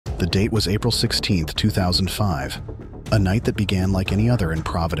The date was April 16, 2005, a night that began like any other in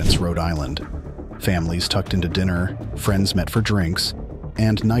Providence, Rhode Island. Families tucked into dinner, friends met for drinks,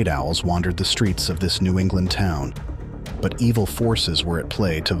 and night owls wandered the streets of this New England town. But evil forces were at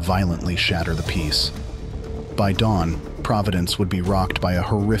play to violently shatter the peace. By dawn, Providence would be rocked by a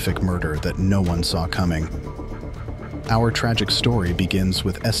horrific murder that no one saw coming. Our tragic story begins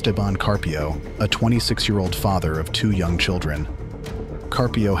with Esteban Carpio, a 26-year-old father of 2 young children.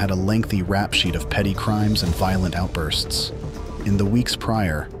 Carpio had a lengthy rap sheet of petty crimes and violent outbursts. In the weeks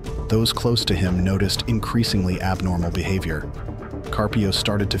prior, those close to him noticed increasingly abnormal behavior. Carpio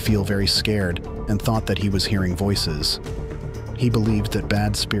started to feel very scared and thought that he was hearing voices. He believed that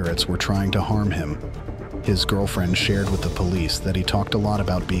bad spirits were trying to harm him. His girlfriend shared with the police that he talked a lot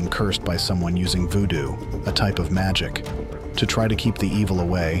about being cursed by someone using voodoo, a type of magic. To try to keep the evil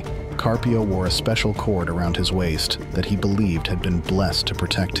away, Carpio wore a special cord around his waist that he believed had been blessed to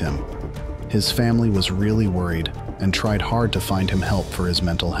protect him. His family was really worried and tried hard to find him help for his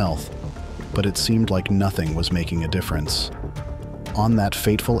mental health, but it seemed like nothing was making a difference. On that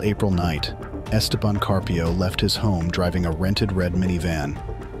fateful April night, Esteban Carpio left his home driving a rented red minivan.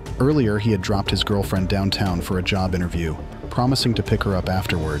 Earlier, he had dropped his girlfriend downtown for a job interview, promising to pick her up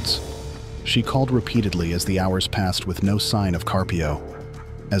afterwards. She called repeatedly as the hours passed with no sign of Carpio.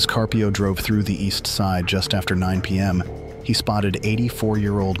 As Carpio drove through the east side just after 9 p.m., he spotted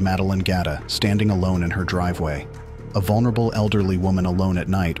 84-year-old Madeline Gatta standing alone in her driveway. A vulnerable elderly woman alone at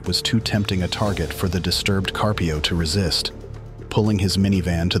night was too tempting a target for the disturbed Carpio to resist. Pulling his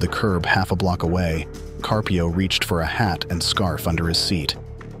minivan to the curb half a block away, Carpio reached for a hat and scarf under his seat.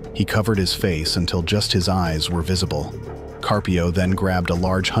 He covered his face until just his eyes were visible. Carpio then grabbed a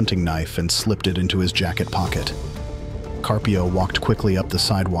large hunting knife and slipped it into his jacket pocket. Carpio walked quickly up the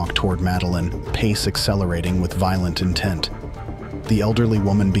sidewalk toward Madeline, pace accelerating with violent intent. The elderly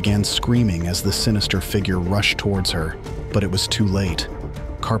woman began screaming as the sinister figure rushed towards her, but it was too late.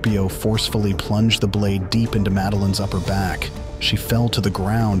 Carpio forcefully plunged the blade deep into Madeline's upper back. She fell to the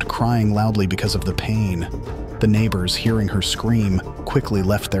ground, crying loudly because of the pain. The neighbors, hearing her scream, quickly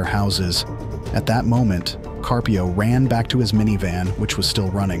left their houses. At that moment, Carpio ran back to his minivan, which was still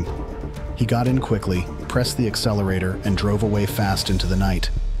running. He got in quickly, pressed the accelerator, and drove away fast into the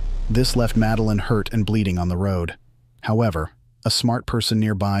night. This left Madeline hurt and bleeding on the road. However, a smart person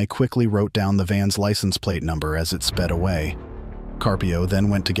nearby quickly wrote down the van's license plate number as it sped away. Carpio then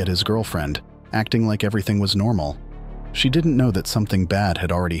went to get his girlfriend, acting like everything was normal. She didn't know that something bad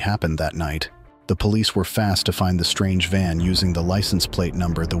had already happened that night. The police were fast to find the strange van using the license plate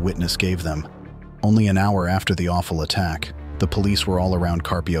number the witness gave them. Only an hour after the awful attack, the police were all around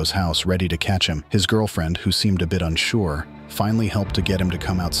Carpio's house ready to catch him. His girlfriend, who seemed a bit unsure, finally helped to get him to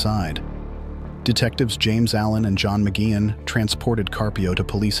come outside. Detectives James Allen and John McGeehan transported Carpio to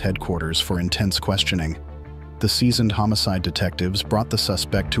police headquarters for intense questioning. The seasoned homicide detectives brought the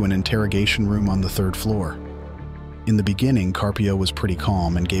suspect to an interrogation room on the 3rd floor. In the beginning, Carpio was pretty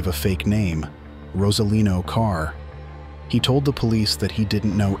calm and gave a fake name, Rosalino Carr. He told the police that he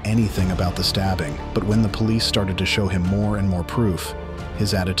didn't know anything about the stabbing, but when the police started to show him more and more proof,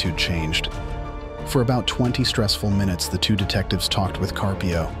 his attitude changed. For about 20 stressful minutes, the 2 detectives talked with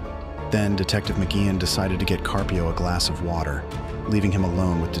Carpio. Then Detective McGeehan decided to get Carpio a glass of water, leaving him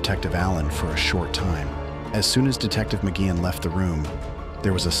alone with Detective Allen for a short time. As soon as Detective McGeehan left the room,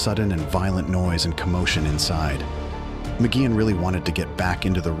 there was a sudden and violent noise and commotion inside. McGeehan really wanted to get back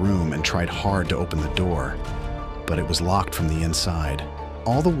into the room and tried hard to open the door, but it was locked from the inside.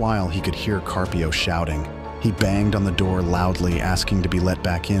 All the while, he could hear Carpio shouting. He banged on the door loudly, asking to be let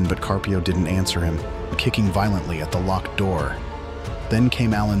back in, but Carpio didn't answer him, kicking violently at the locked door. Then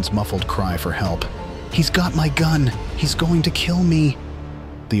came Allen's muffled cry for help. "He's got my gun! He's going to kill me!"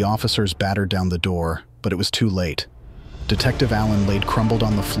 The officers battered down the door, but it was too late. Detective Allen laid crumbled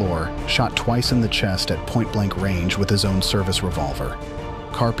on the floor, shot twice in the chest at point-blank range with his own service revolver.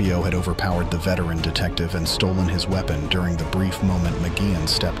 Carpio had overpowered the veteran detective and stolen his weapon during the brief moment McGeehan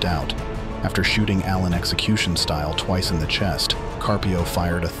stepped out. After shooting Allen execution style twice in the chest, Carpio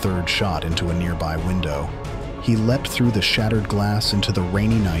fired a 3rd shot into a nearby window. He leapt through the shattered glass into the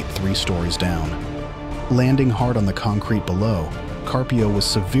rainy night 3 stories down. Landing hard on the concrete below, Carpio was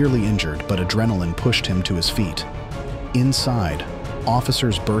severely injured, but adrenaline pushed him to his feet. Inside,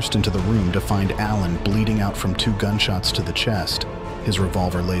 officers burst into the room to find Allen bleeding out from 2 gunshots to the chest. His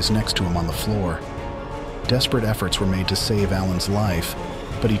revolver lays next to him on the floor. Desperate efforts were made to save Allen's life,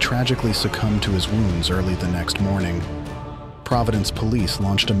 but he tragically succumbed to his wounds early the next morning. Providence police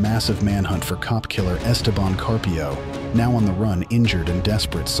launched a massive manhunt for cop killer Esteban Carpio, now on the run, injured and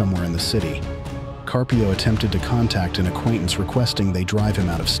desperate somewhere in the city. Carpio attempted to contact an acquaintance requesting they drive him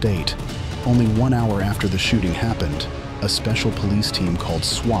out of state. Only 1 hour after the shooting happened, a special police team called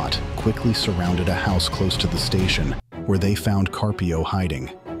SWAT quickly surrounded a house close to the station, where they found Carpio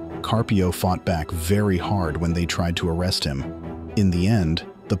hiding. Carpio fought back very hard when they tried to arrest him. In the end,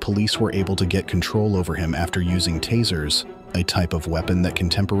 the police were able to get control over him after using tasers, a type of weapon that can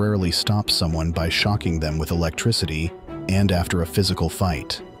temporarily stop someone by shocking them with electricity, and after a physical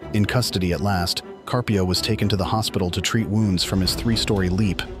fight. In custody at last, Carpio was taken to the hospital to treat wounds from his 3-story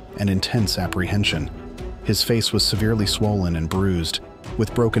leap and intense apprehension. His face was severely swollen and bruised,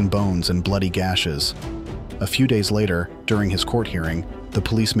 with broken bones and bloody gashes. A few days later, during his court hearing, the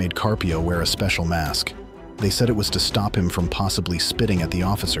police made Carpio wear a special mask. They said it was to stop him from possibly spitting at the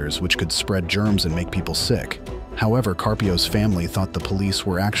officers, which could spread germs and make people sick. However, Carpio's family thought the police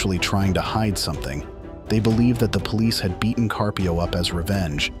were actually trying to hide something. They believed that the police had beaten Carpio up as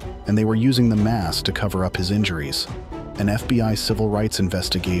revenge, and they were using the mask to cover up his injuries. An FBI civil rights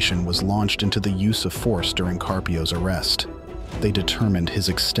investigation was launched into the use of force during Carpio's arrest. They determined his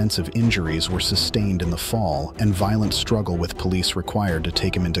extensive injuries were sustained in the fall and violent struggle with police required to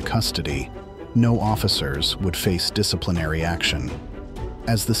take him into custody. No officers would face disciplinary action.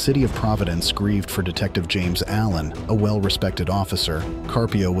 As the city of Providence grieved for Detective James Allen, a well-respected officer,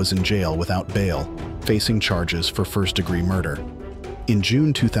 Carpio was in jail without bail, facing charges for first-degree murder. In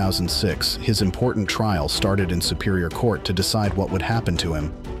June 2006, his important trial started in Superior Court to decide what would happen to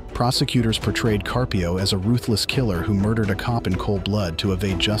him. Prosecutors portrayed Carpio as a ruthless killer who murdered a cop in cold blood to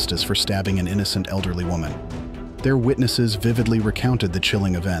evade justice for stabbing an innocent elderly woman. Their witnesses vividly recounted the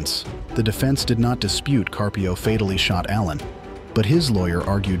chilling events. The defense did not dispute Carpio fatally shot Allen, but his lawyer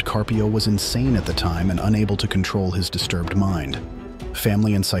argued Carpio was insane at the time and unable to control his disturbed mind.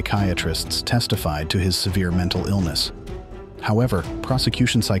 Family and psychiatrists testified to his severe mental illness. However,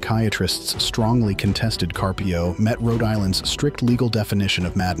 prosecution psychiatrists strongly contested Carpio met Rhode Island's strict legal definition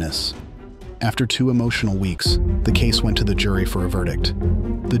of madness. After 2 emotional weeks, the case went to the jury for a verdict.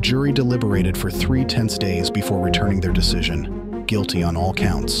 The jury deliberated for 3 tense days before returning their decision, guilty on all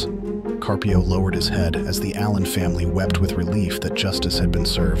counts. Carpio lowered his head as the Allen family wept with relief that justice had been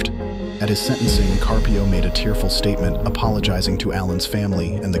served. At his sentencing, Carpio made a tearful statement apologizing to Allen's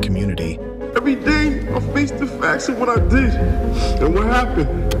family and the community. Every day, I face the facts of what I did and what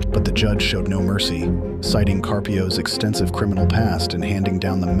happened. But the judge showed no mercy, citing Carpio's extensive criminal past and handing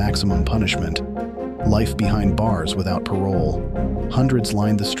down the maximum punishment: life behind bars without parole. Hundreds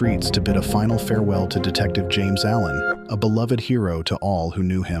lined the streets to bid a final farewell to Detective James Allen, a beloved hero to all who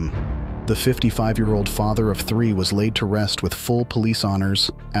knew him. The 55-year-old father of 3 was laid to rest with full police honors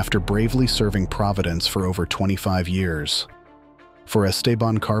after bravely serving Providence for over 25 years. For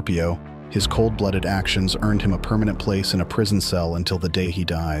Esteban Carpio, his cold-blooded actions earned him a permanent place in a prison cell until the day he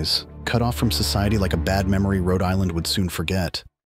dies. Cut off from society like a bad memory Rhode Island would soon forget.